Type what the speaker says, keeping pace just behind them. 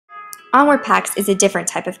OnwardPacks is a different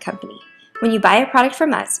type of company. When you buy a product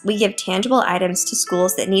from us, we give tangible items to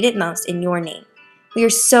schools that need it most in your name. We are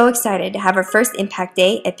so excited to have our first Impact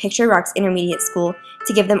Day at Picture Rock's Intermediate School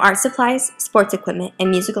to give them art supplies, sports equipment,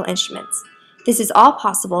 and musical instruments. This is all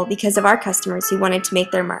possible because of our customers who wanted to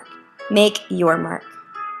make their mark. Make your mark.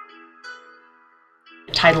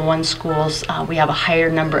 Title I schools, we have a higher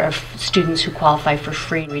number of students who qualify for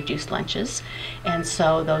free and reduced lunches, and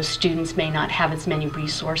so those students may not have as many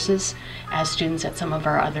resources as students at some of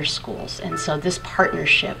our other schools, and so this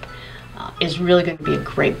partnership is really going to be a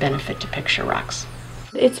great benefit to Picture Rocks.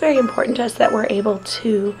 It's very important to us that we're able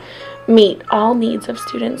to meet all needs of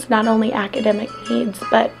students, not only academic needs,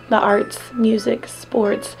 but the arts, music,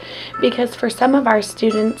 sports, because for some of our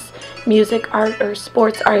students, music, art, or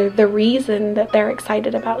sports are the reason that they're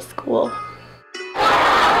excited about school. Are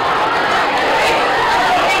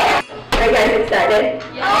you guys excited?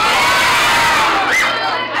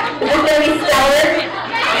 Is this going to be stellar?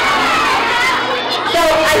 So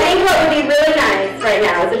I think what would be really nice right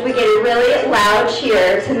now is if we get a really loud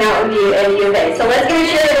cheer to Mountain View and U of A. So let's give a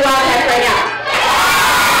cheer to the Wildcats right now.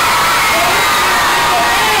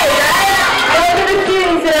 Those are the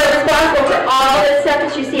students that are responsible for all the stuff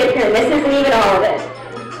that you see up here. This isn't even all of it.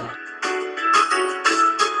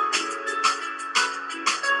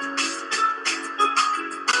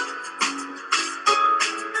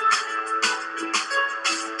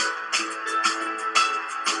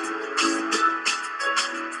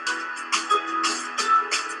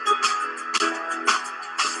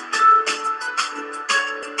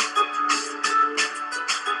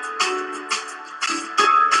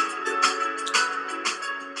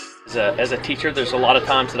 As a teacher, there's a lot of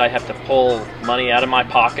times that I have to pull money out of my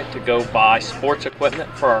pocket to go buy sports equipment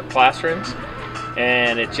for our classrooms,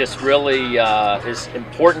 and it just really is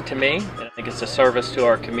important to me, and I think it's a service to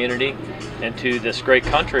our community and to this great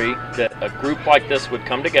country that a group like this would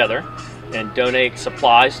come together and donate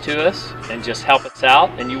supplies to us and just help us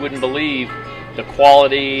out, and you wouldn't believe the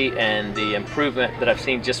quality and the improvement that I've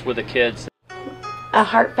seen just with the kids. A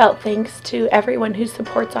heartfelt thanks to everyone who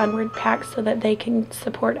supports OnwardPacks so that they can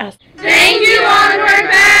support us. Thank you,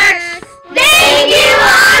 OnwardPacks!